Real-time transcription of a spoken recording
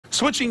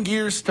Switching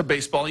gears to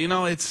baseball, you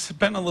know, it's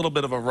been a little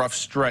bit of a rough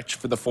stretch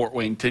for the Fort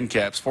Wayne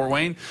TinCaps. Fort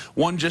Wayne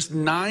won just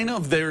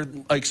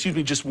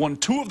won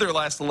 2 of their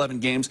last 11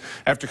 games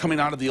after coming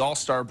out of the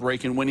All-Star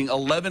break and winning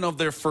 11 of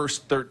their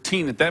first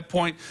 13. At that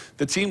point,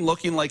 the team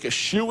looking like a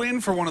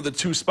shoo-in for one of the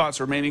 2 spots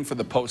remaining for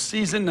the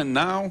postseason, and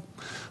now,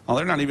 well,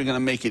 they're not even going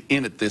to make it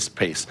in at this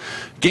pace.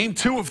 Game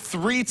 2 of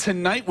 3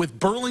 tonight with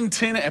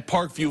Burlington at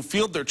Parkview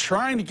Field. They're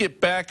trying to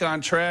get back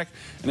on track,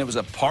 and it was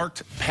a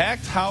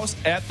packed house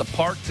at the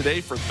park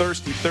today for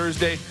Thirsty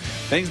Thursday.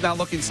 Things not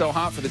looking so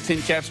hot for the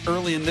TinCaps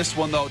early in this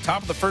one, though.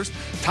 Top of the first,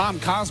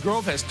 Tom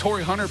Cosgrove has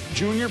Torrey Hunter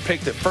Jr.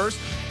 picked at first.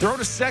 Throw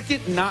to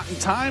second, not in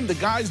time. The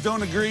guys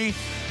don't agree.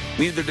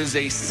 Neither does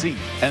AC,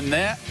 and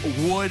that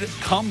would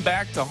come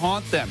back to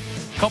haunt them.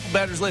 A couple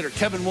batters later,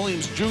 Kevin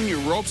Williams Jr.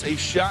 ropes a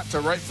shot to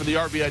right for the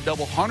RBI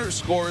double. Hunter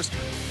scores.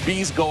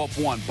 Bees go up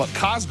 1, but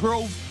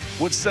Cosgrove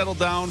would settle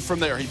down from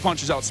there. He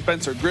punches out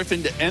Spencer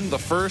Griffin to end the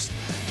first.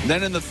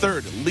 Then in the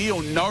third,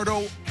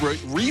 Leonardo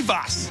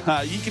Rivas.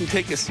 You can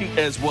take a seat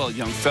as well,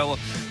 young fella.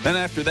 Then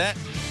after that,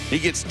 he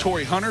gets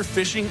Torrey Hunter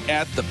fishing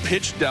at the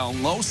pitch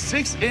down low.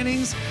 6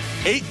 innings,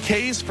 8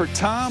 Ks for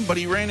Tom, but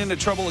he ran into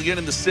trouble again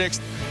in the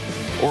 6th.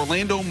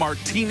 Orlando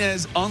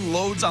Martinez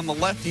unloads on the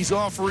left. He's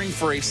offering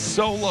for a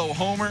solo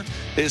homer.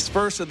 His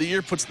first of the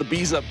year puts the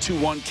Bees up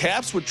 2-1.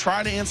 Caps would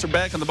try to answer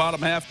back in the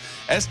bottom half.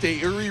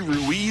 Uri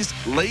Ruiz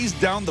lays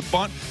down the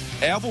bunt.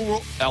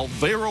 Alvaro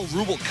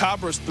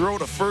Rubalcabra's throw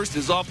to first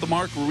is off the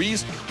mark.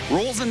 Ruiz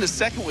rolls into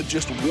second with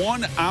just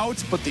 1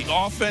 out, but the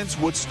offense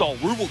would stall.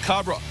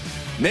 Rubalcabra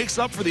makes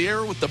up for the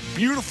error with the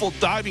beautiful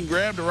diving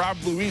grab to rob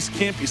Luis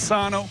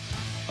Campusano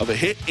of a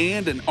hit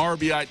and an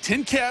RBI.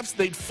 TinCaps,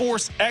 they'd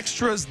force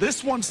extras.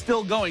 This one's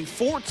still going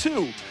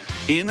 4-2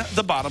 in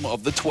the bottom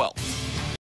of the 12th.